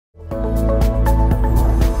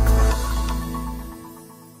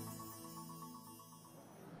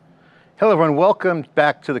Hello everyone, welcome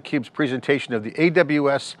back to theCUBE's presentation of the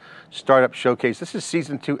AWS Startup Showcase. This is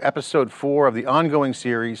season 2, episode 4 of the ongoing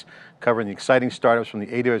series covering the exciting startups from the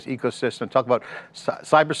AWS ecosystem. Talk about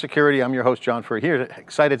cybersecurity. I'm your host, John Furrier, here,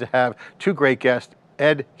 excited to have two great guests,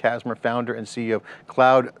 Ed Casmer, founder and CEO of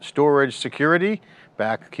Cloud Storage Security,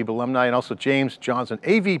 back CUBE alumni, and also James Johnson,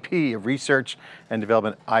 AVP of Research and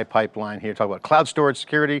Development, iPipeline, here to talk about cloud storage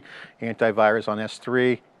security, antivirus on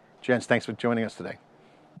S3. Gents, thanks for joining us today.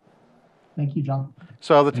 Thank you, John.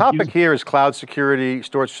 So the topic here is cloud security,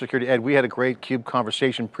 storage security. Ed, we had a great CUBE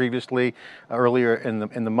conversation previously, earlier in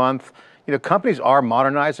the month. You know, companies are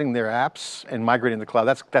modernizing their apps and migrating to the cloud.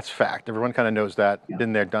 That's fact. Everyone kind of knows that,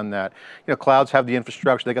 been there, done that. You know, clouds have the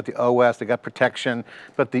infrastructure, they got the OS, they got protection,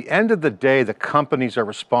 but at the end of the day, the companies are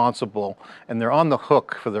responsible and they're on the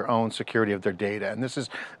hook for their own security of their data. And this is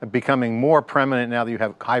becoming more preeminent now that you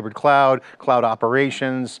have hybrid cloud, cloud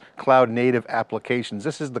operations, cloud native applications.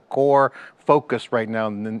 This is the core focus right now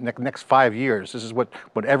in the next 5 years. This is what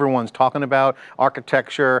everyone's talking about.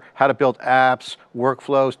 Architecture, how to build apps,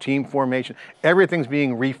 workflows, team formation, everything's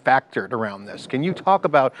being refactored around this. Can you talk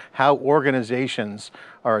about how organizations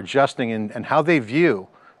are adjusting and how they view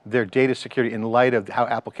their data security in light of how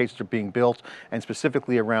applications are being built and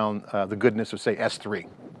specifically around the goodness of, say, S3?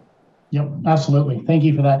 Yep, absolutely. Thank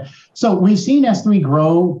you for that. So we've seen S3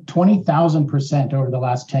 grow 20,000% over the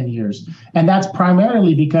last 10 years. And that's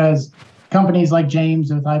primarily because companies like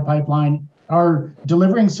James with iPipeline are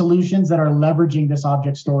delivering solutions that are leveraging this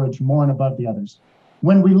object storage more and above the others.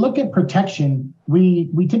 When we look at protection, we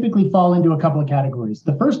typically fall into a couple of categories.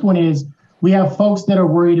 The first one is we have folks that are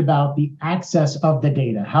worried about the access of the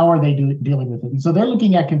data. How are they dealing with it? And so they're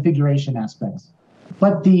looking at configuration aspects.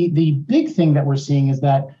 But the big thing that we're seeing is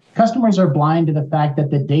that customers are blind to the fact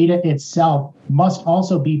that the data itself must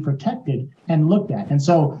also be protected and looked at. And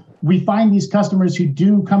so we find these customers who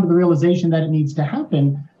do come to the realization that it needs to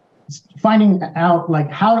happen, finding out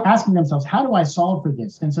asking themselves, how do I solve for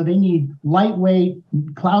this? And so they need lightweight,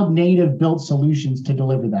 cloud native built solutions to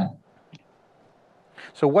deliver that.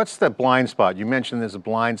 So what's the blind spot? You mentioned there's a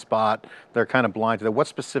blind spot. They're kind of blind to that. What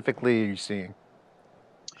specifically are you seeing?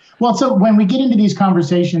 Well, so when we get into these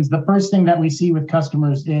conversations, the first thing that we see with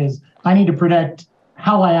customers is, I need to protect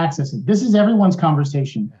how I access it. This is everyone's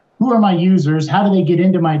conversation. Who are my users? How do they get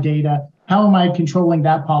into my data? How am I controlling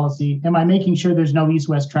that policy? Am I making sure there's no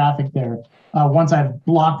east-west traffic there once I've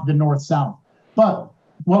blocked the north-south? But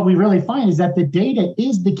what we really find is that the data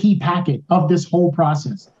is the key packet of this whole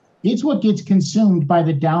process. It's what gets consumed by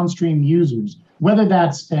the downstream users, whether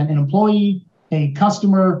that's an employee, a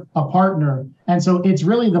customer, a partner. And so it's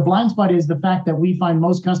really, the blind spot is the fact that we find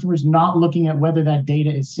most customers not looking at whether that data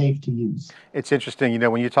is safe to use. It's interesting, you know,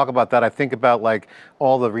 when you talk about that, I think about like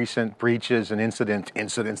all the recent breaches and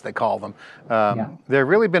incidents they call them. They've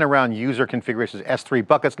really been around user configurations, S3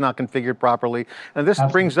 buckets not configured properly. And this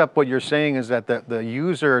brings up what you're saying is that the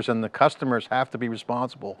users and the customers have to be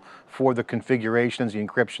responsible for the configurations, the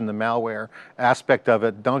encryption, the malware aspect of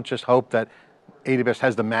it. Don't just hope that AWS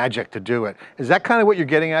has the magic to do it. Is that kind of what you're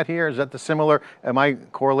getting at here? Is that the similar, am I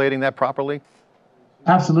correlating that properly?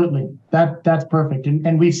 Absolutely, that's perfect.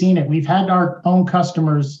 And we've seen it. We've had our own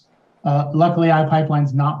customers, luckily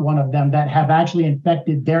iPipeline's not one of them, that have actually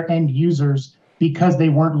infected their end users because they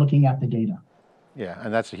weren't looking at the data. Yeah,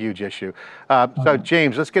 and that's a huge issue. So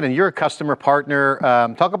James, let's get in. You're a customer partner.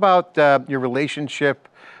 Talk about your relationship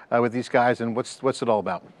with these guys and what's it all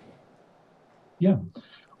about? Yeah.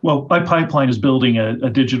 Well, iPipeline is building a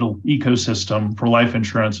digital ecosystem for life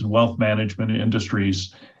insurance and wealth management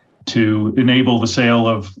industries to enable the sale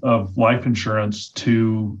of life insurance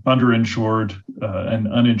to underinsured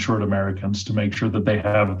and uninsured Americans to make sure that they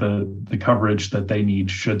have the coverage that they need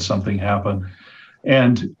should something happen.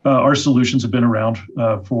 And our solutions have been around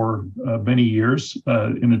for many years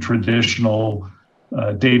in a traditional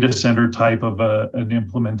data center type of an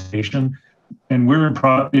implementation. And we're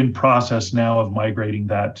in process now of migrating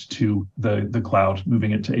that to the cloud,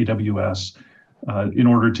 moving it to AWS in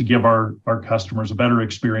order to give our customers a better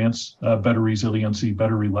experience, better resiliency,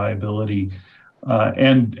 better reliability.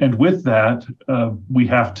 And with that, we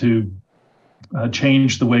have to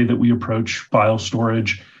change the way that we approach file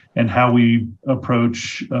storage and how we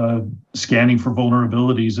approach scanning for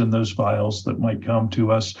vulnerabilities in those files that might come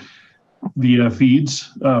to us via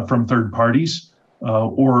feeds from third parties.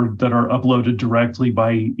 Or that are uploaded directly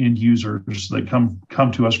by end users that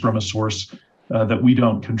come to us from a source that we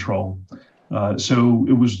don't control. So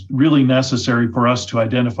it was really necessary for us to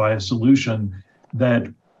identify a solution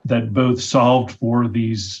that both solved for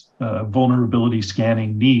these vulnerability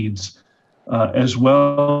scanning needs, as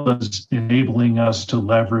well as enabling us to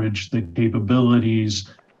leverage the capabilities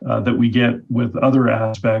that we get with other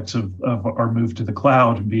aspects of our move to the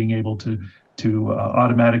cloud, and being able to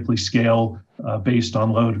automatically scale based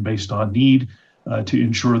on load and based on need, to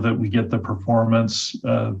ensure that we get the performance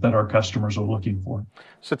that our customers are looking for.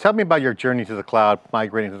 So tell me about your journey to the cloud,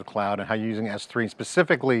 migrating to the cloud, and how you're using S3.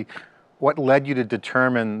 Specifically, what led you to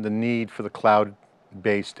determine the need for the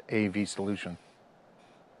cloud-based AV solution?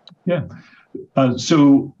 Yeah,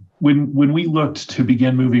 so when we looked to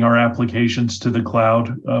begin moving our applications to the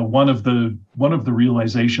cloud, one of the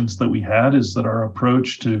realizations that we had is that our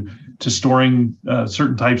approach to storing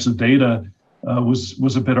certain types of data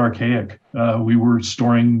was a bit archaic. We were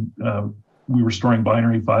storing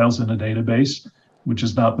binary files in a database, which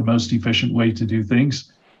is not the most efficient way to do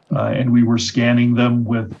things, and we were scanning them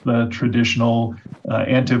with traditional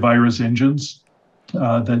antivirus engines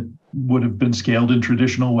that would have been scaled in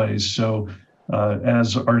traditional ways. So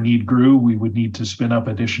as our need grew, we would need to spin up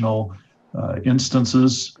additional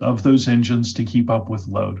instances of those engines to keep up with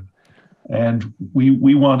load. And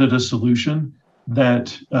we wanted a solution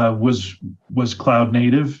that was cloud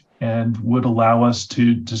native and would allow us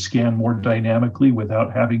to scan more dynamically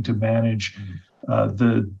without having to manage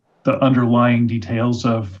the underlying details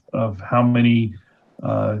of how many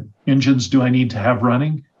engines do I need to have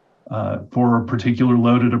running for a particular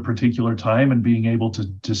load at a particular time, and being able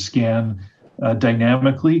to scan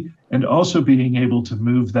dynamically, and also being able to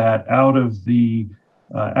move that out of the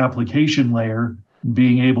application layer,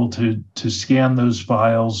 being able to scan those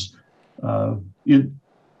files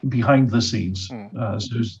behind the scenes.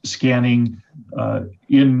 So scanning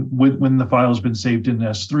when the file has been saved in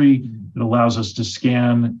S3, it allows us to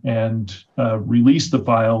scan and release the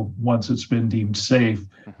file once it's been deemed safe,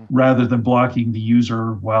 rather than blocking the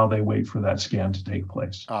user while they wait for that scan to take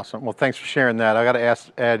place. Awesome. Well, thanks for sharing that. I got to ask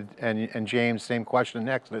Ed and James same question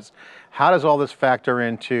next. Is how does all this factor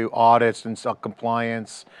into audits and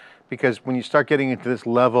compliance? Because when you start getting into this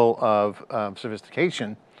level of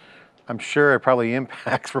sophistication, I'm sure it probably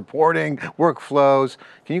impacts reporting, workflows.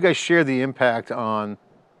 Can you guys share the impact on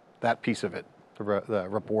that piece of it, the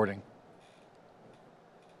reporting?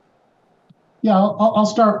 Yeah, I'll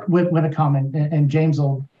start with a comment, and James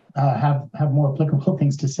will have more applicable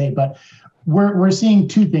things to say. But we're seeing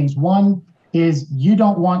two things. One is you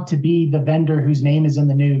don't want to be the vendor whose name is in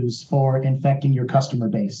the news for infecting your customer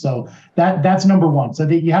base. So that's number one. So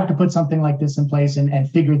that you have to put something like this in place and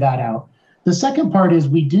figure that out. The second part is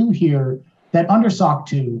we do hear that under SOC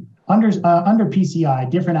 2, under PCI,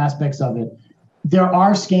 different aspects of it, there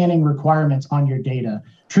are scanning requirements on your data.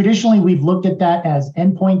 Traditionally, we've looked at that as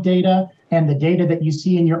endpoint data and the data that you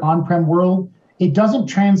see in your on-prem world. It doesn't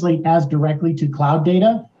translate as directly to cloud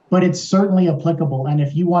data, but it's certainly applicable. And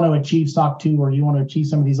if you want to achieve SOC 2 or you want to achieve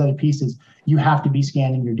some of these other pieces, you have to be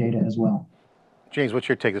scanning your data as well. James, what's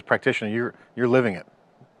your take as practitioner? You're living it.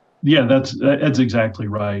 Yeah, that's exactly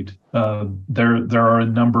right. There are a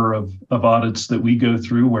number of audits that we go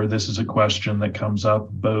through where this is a question that comes up,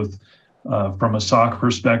 both from a SOC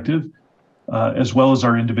perspective, as well as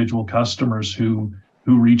our individual customers who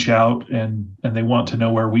reach out and they want to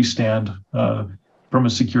know where we stand from a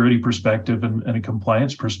security perspective and a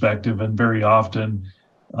compliance perspective. And very often,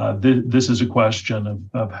 this is a question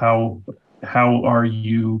of how are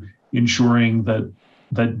you ensuring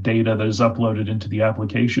that data that is uploaded into the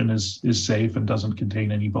application is safe and doesn't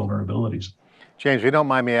contain any vulnerabilities. James, if you don't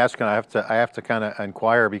mind me asking, I have to kind of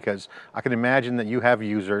inquire, because I can imagine that you have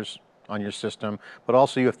users on your system, but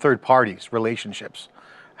also you have third parties, relationships.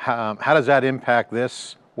 How does that impact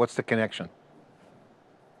this? What's the connection?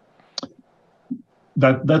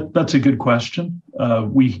 That's a good question.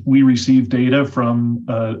 We receive data from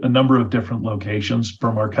a number of different locations,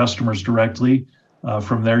 from our customers directly,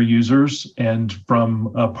 from their users, and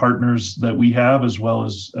from partners that we have, as well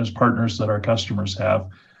as partners that our customers have.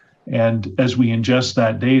 And as we ingest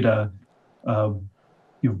that data,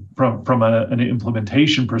 from an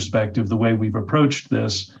implementation perspective, the way we've approached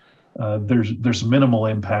this, there's minimal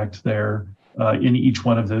impact there in each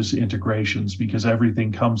one of those integrations, because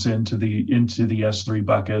everything comes into the S3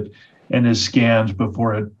 bucket and is scanned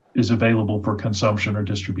before it is available for consumption or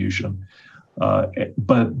distribution.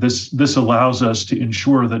 But this allows us to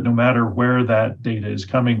ensure that no matter where that data is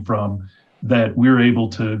coming from, that we're able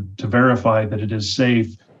to verify that it is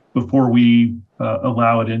safe before we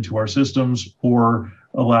allow it into our systems or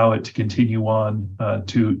allow it to continue on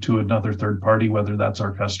to another third party, whether that's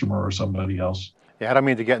our customer or somebody else. Yeah, I don't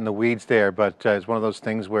mean to get in the weeds there, but it's one of those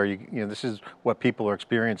things where this is what people are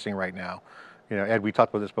experiencing right now. Ed, we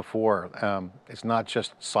talked about this before. It's not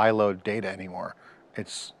just siloed data anymore.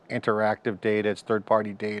 It's interactive data, it's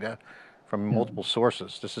third-party data from multiple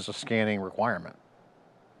sources. This is a scanning requirement.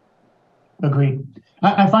 Agreed.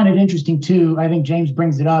 I find it interesting too. I think James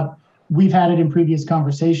brings it up. We've had it in previous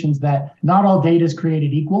conversations that not all data is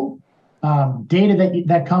created equal. Data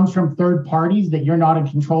that comes from third parties that you're not in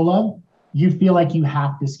control of, you feel like you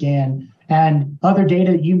have to scan. And other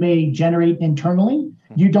data that you may generate internally,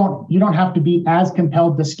 you don't have to be as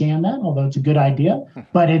compelled to scan that, although it's a good idea.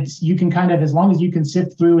 But you can kind of, as long as you can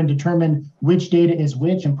sift through and determine which data is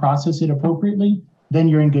which and process it appropriately, then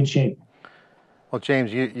you're in good shape. Well,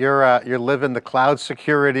 James, you're living the cloud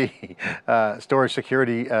security, storage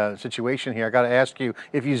security situation here. I got to ask you,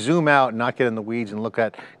 if you zoom out and not get in the weeds and look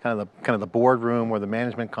at kind of the boardroom or the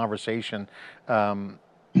management conversation,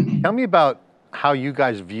 tell me about how you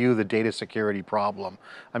guys view the data security problem.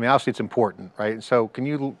 I mean, obviously it's important, right? So can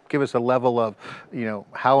you give us a level of,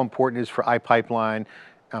 how important it is for iPipeline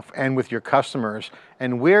and with your customers,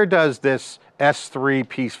 and where does this S3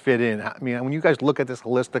 piece fit in? I mean, when you guys look at this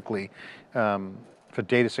holistically for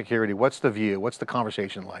data security, what's the view? What's the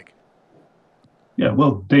conversation like? Yeah,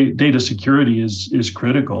 well, data security is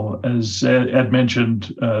critical. As Ed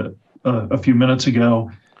mentioned a few minutes ago,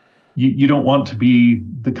 you don't want to be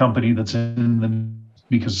the company that's in the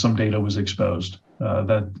because some data was exposed.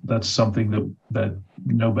 That's something that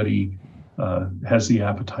nobody has the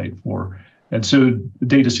appetite for. And so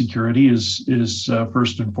data security is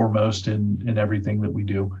first and foremost in everything that we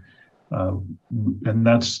do. And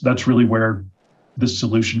that's really where this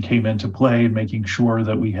solution came into play, in making sure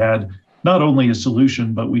that we had not only a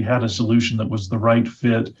solution, but we had a solution that was the right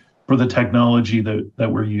fit for the technology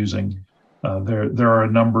that we're using. There are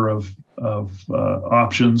a number of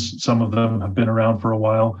options. Some of them have been around for a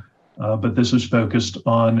while, but this is focused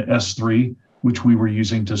on S3, which we were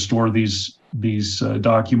using to store these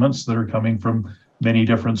documents that are coming from many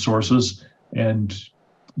different sources. And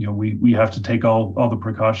we have to take all the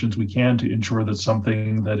precautions we can to ensure that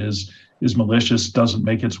something that is malicious doesn't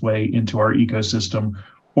make its way into our ecosystem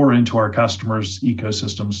or into our customers'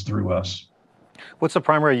 ecosystems through us. What's the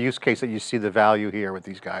primary use case that you see the value here with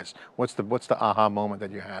these guys? What's the aha moment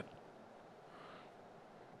that you had?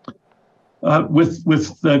 With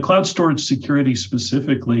the cloud storage security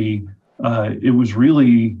specifically, it was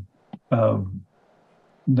really,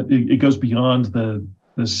 it goes beyond the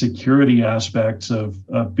security aspects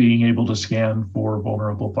of being able to scan for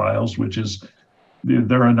vulnerable files, which is,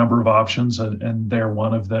 there are a number of options and they're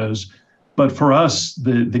one of those. But for us,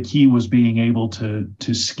 the key was being able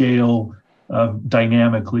to scale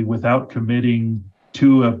dynamically without committing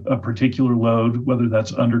to a particular load, whether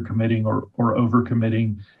that's under committing or over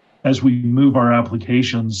committing, as we move our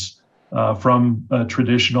applications from a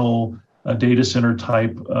traditional data center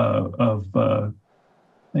type of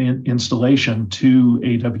installation to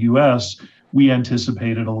AWS. We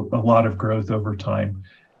anticipated a lot of growth over time,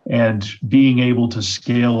 and being able to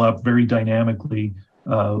scale up very dynamically,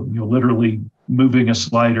 literally moving a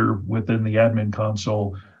slider within the admin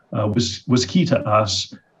console was key to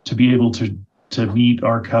us to be able to meet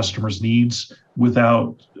our customers' needs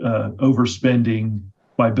without overspending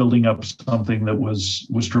by building up something that was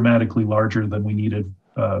dramatically larger than we needed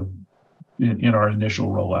in our initial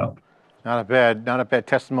rollout. Not a bad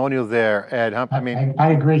testimonial there, Ed. I mean,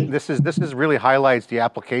 I agree. This really highlights the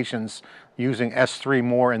applications using S3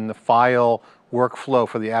 more in the file workflow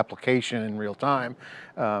for the application in real time.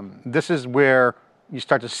 This is where you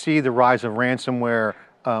start to see the rise of ransomware,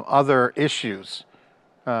 other issues,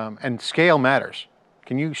 and scale matters.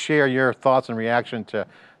 Can you share your thoughts and reaction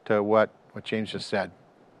to what James just said?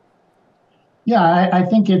 Yeah, I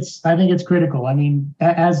think it's critical. I mean,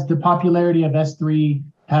 as the popularity of S3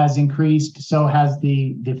 has increased, so has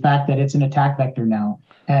the fact that it's an attack vector now,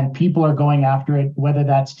 and people are going after it, whether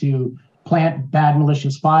that's to plant bad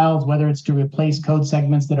malicious files, whether it's to replace code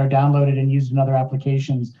segments that are downloaded and used in other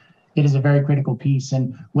applications. It is a very critical piece.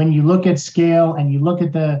 And when you look at scale and you look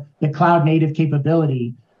at the cloud native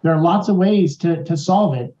capability, there are lots of ways to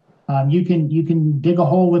solve it. You can dig a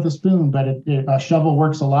hole with a spoon, but a shovel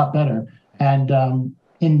works a lot better. And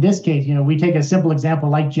in this case, we take a simple example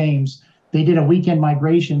like James. They did a weekend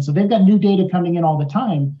migration, so they've got new data coming in all the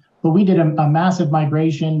time. But we did a massive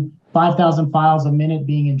migration, 5,000 files a minute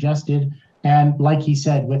being ingested, and like he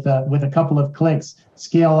said, with a couple of clicks,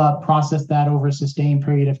 scale up, process that over a sustained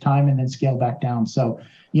period of time, and then scale back down. So,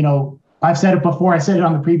 I've said it before, I said it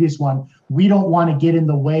on the previous one, we don't want to get in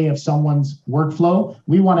the way of someone's workflow.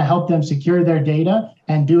 We want to help them secure their data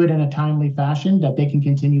and do it in a timely fashion that they can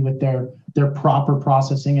continue with their proper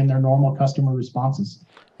processing and their normal customer responses.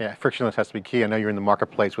 Yeah, frictionless has to be key. I know you're in the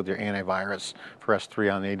marketplace with your antivirus for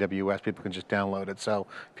S3 on AWS. People can just download it. So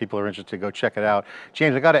people are interested, go check it out.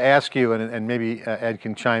 James, I got to ask you, and maybe Ed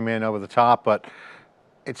can chime in over the top, but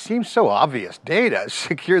it seems so obvious. Data,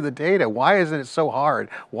 secure the data. Why isn't it so hard?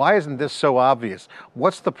 Why isn't this so obvious?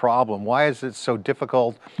 What's the problem? Why is it so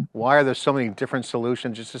difficult? Why are there so many different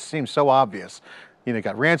solutions? It just seems so obvious. You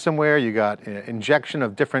got ransomware, you got injection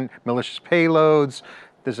of different malicious payloads.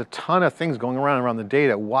 There's a ton of things going around the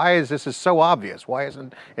data. Why is this so obvious? Why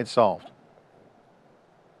isn't it solved?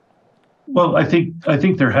 Well, I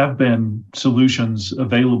think there have been solutions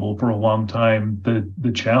available for a long time.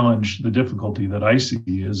 The challenge, the difficulty that I see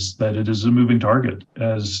is that it is a moving target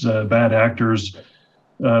as bad actors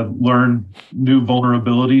learn new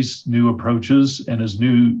vulnerabilities, new approaches, and as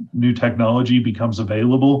new technology becomes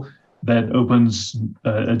available, that opens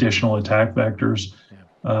additional attack vectors.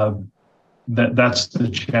 That's the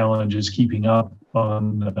challenge, is keeping up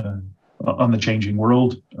on the changing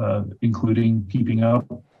world, including keeping up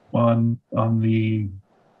on the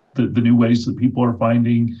new ways that people are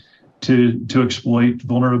finding to exploit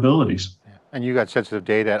vulnerabilities. And you got sensitive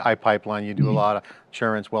data at iPipeline. You do a lot of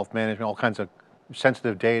insurance, wealth management, all kinds of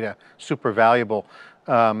sensitive data, super valuable.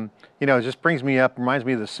 It just reminds me of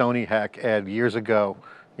the Sony hack, Ed, years ago.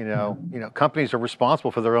 Companies are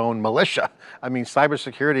responsible for their own militia. I mean,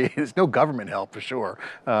 cybersecurity, there's no government help for sure.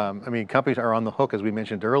 Companies are on the hook, as we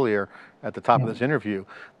mentioned earlier at the top of this interview.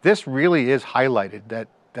 This really is highlighted that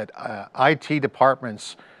IT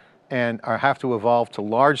departments have to evolve to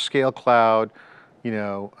large scale cloud,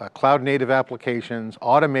 cloud native applications,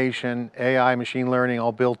 automation, AI, machine learning,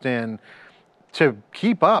 all built in to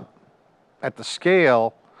keep up at the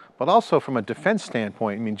scale, but also from a defense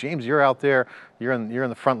standpoint. James, you're out there, you're in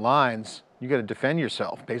the front lines. You got to defend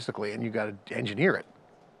yourself basically, and you got to engineer it.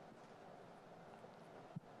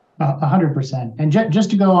 100%. And just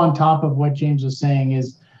to go on top of what James was saying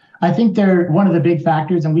is, I think they're one of the big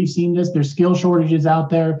factors, and we've seen this, there's skill shortages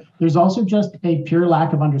out there. There's also just a pure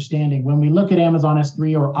lack of understanding. When we look at Amazon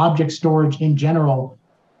S3 or object storage in general,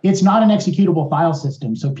 it's not an executable file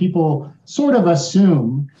system. So people sort of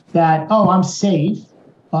assume that, oh, I'm safe.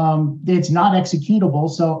 It's not executable,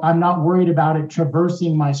 so I'm not worried about it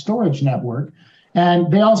traversing my storage network.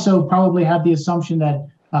 And they also probably have the assumption that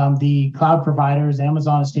the cloud providers,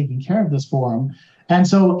 Amazon, is taking care of this for them. And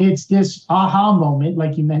so it's this aha moment,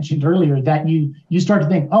 like you mentioned earlier, that you start to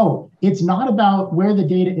think, oh, it's not about where the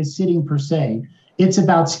data is sitting per se. It's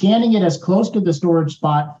about scanning it as close to the storage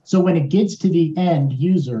spot, so when it gets to the end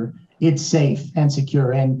user, it's safe and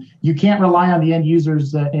secure. And you can't rely on the end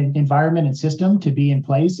user's environment and system to be in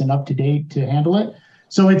place and up to date to handle it.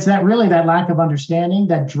 So it's that lack of understanding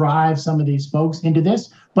that drives some of these folks into this.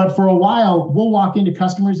 But for a while, we'll walk into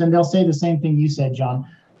customers and they'll say the same thing you said, John.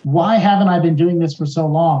 Why haven't I been doing this for so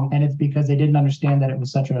long? And it's because they didn't understand that it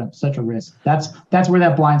was such a risk. That's where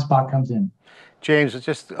that blind spot comes in. James,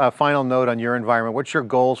 just a final note on your environment. What's your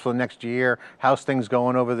goals for the next year? How's things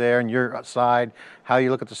going over there on your side? How do you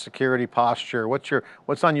look at the security posture?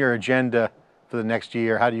 What's on your agenda for the next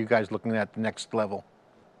year? How do you guys looking at the next level?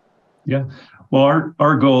 Yeah, well,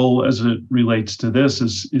 our goal as it relates to this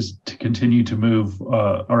is to continue to move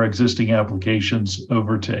our existing applications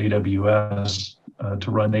over to AWS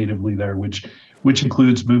to run natively there, which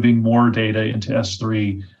includes moving more data into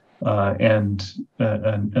S3 and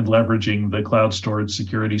leveraging the cloud storage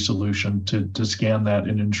security solution to scan that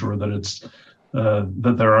and ensure that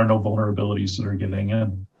that there are no vulnerabilities that are getting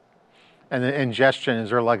in. And the ingestion, is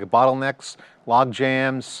there like bottlenecks, log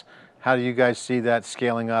jams? How do you guys see that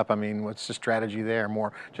scaling up? What's the strategy there?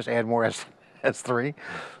 Just add more S3?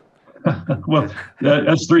 Well,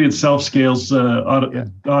 S3 itself scales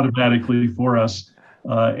automatically for us,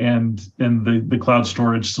 and the cloud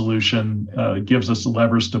storage solution gives us the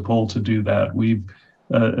levers to pull to do that. We've,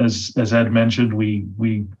 as Ed mentioned,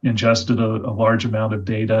 we ingested a large amount of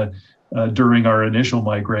data during our initial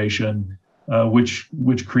migration,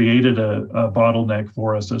 which created a bottleneck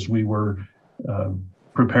for us as we were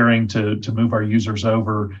preparing to move our users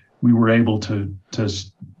over. We were able to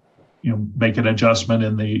make an adjustment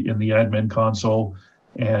in the admin console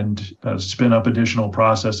and spin up additional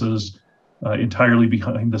processes entirely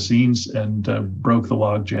behind the scenes and broke the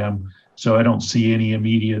logjam. So I don't see any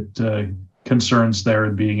immediate concerns there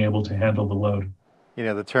in being able to handle the load.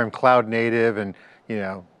 The term cloud native and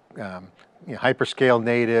hyperscale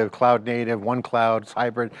native, cloud native, one cloud,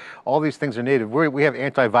 hybrid, all these things are native. We have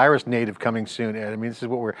antivirus native coming soon, Ed. This is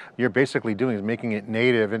what you're basically doing, is making it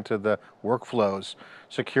native into the workflows.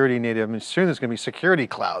 Security native, soon there's going to be security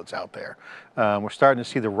clouds out there. We're starting to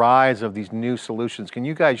see the rise of these new solutions. Can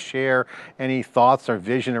you guys share any thoughts or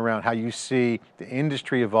vision around how you see the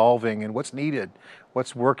industry evolving and what's needed,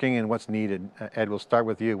 what's working and what's needed? Ed, we'll start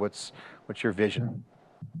with you. What's your vision?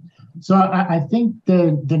 So I think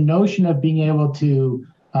the notion of being able to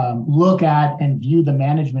look at and view the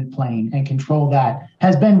management plane and control that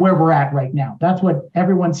has been where we're at right now. That's what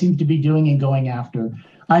everyone seems to be doing and going after.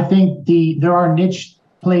 I think there are niche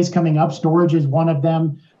plays coming up. Storage is one of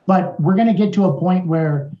them, but we're going to get to a point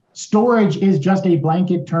where storage is just a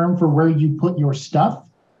blanket term for where you put your stuff.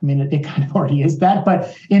 I mean, it kind of already is that,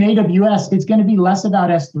 but in AWS, it's going to be less about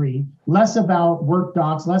S3, less about work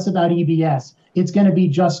docs, less about EBS. It's going to be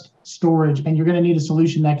just storage, and you're going to need a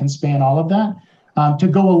solution that can span all of that to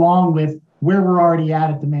go along with where we're already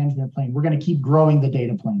at the management plane. We're going to keep growing the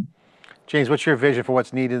data plane. James, what's your vision for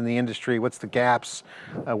what's needed in the industry? What's the gaps?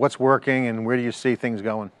 What's working, and where do you see things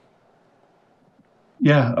going?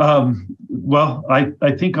 Yeah, well,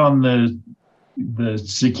 I think on the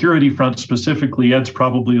security front specifically, Ed's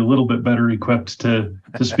probably a little bit better equipped to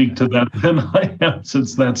speak to that than I am,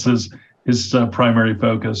 since that's his primary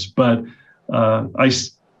focus. But I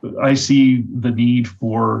see the need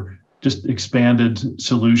for just expanded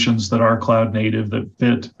solutions that are cloud native,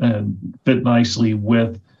 that fit nicely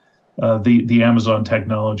with the Amazon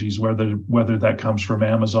technologies, whether that comes from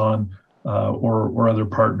Amazon or other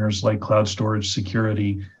partners like cloud storage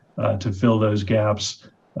security to fill those gaps.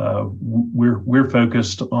 We're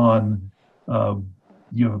focused on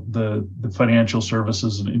the financial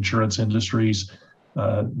services and insurance industries.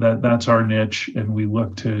 That's our niche, and we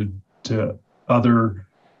look to other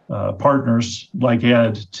partners like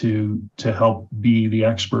Ed to help be the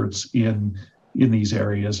experts in these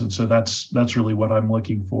areas. And so that's really what I'm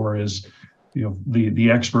looking for, is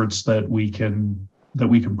the experts that we can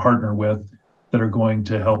partner with that are going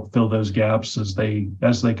to help fill those gaps as they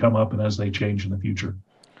come up and as they change in the future.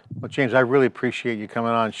 Well, James, I really appreciate you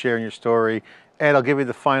coming on and sharing your story. Ed, I'll give you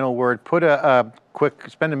the final word.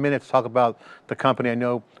 Spend a minute to talk about the company. I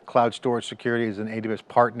know Cloud Storage Security is an AWS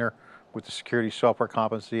partner with the security software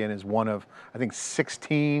competency and is one of, I think,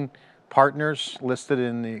 16 partners listed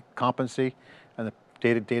in the competency and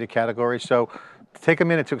the data category. So take a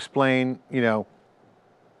minute to explain,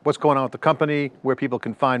 what's going on with the company, where people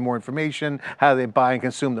can find more information, how they buy and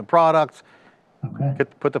consume the product. Okay.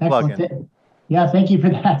 Put the plug in. Yeah, thank you for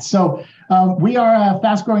that. So we are a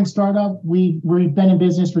fast-growing startup. We've been in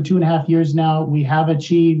business for 2.5 years now. We have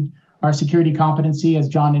achieved our security competency, as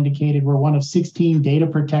John indicated. We're one of 16 data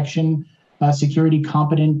protection security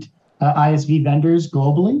competent ISV vendors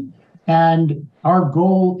globally. And our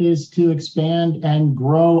goal is to expand and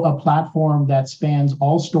grow a platform that spans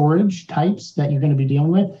all storage types that you're going to be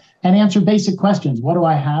dealing with and answer basic questions. What do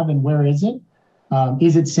I have and where is it?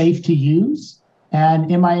 Is it safe to use?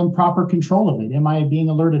 And am I in proper control of it? Am I being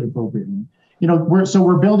alerted appropriately?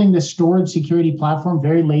 We're building this storage security platform,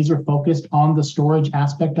 very laser focused on the storage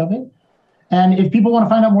aspect of it. And if people want to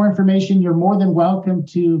find out more information, you're more than welcome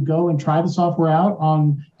to go and try the software out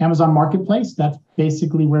on Amazon Marketplace. That's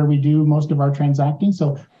basically where we do most of our transacting.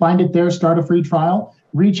 So find it there, start a free trial,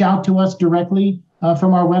 reach out to us directly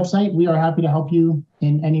from our website. We are happy to help you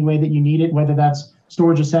in any way that you need it, whether that's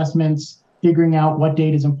storage assessments, figuring out what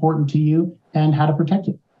data is important to you, and how to protect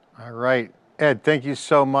it. All right. Ed, thank you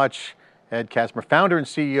so much. Ed Casmer, founder and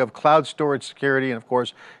CEO of Cloud Storage Security, and of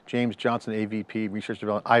course, James Johnson, AVP, Research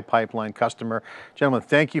Development, iPipeline customer. Gentlemen,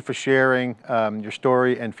 thank you for sharing your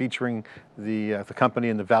story and featuring the company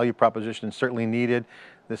and the value proposition certainly needed.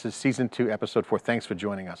 This is season 2, episode 4. Thanks for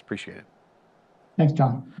joining us, appreciate it. Thanks,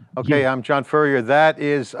 John. Okay, I'm John Furrier. That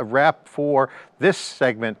is a wrap for this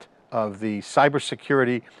segment of the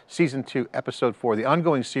Cybersecurity Season 2, Episode 4, the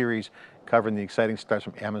ongoing series covering the exciting starts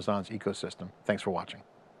from Amazon's ecosystem. Thanks for watching.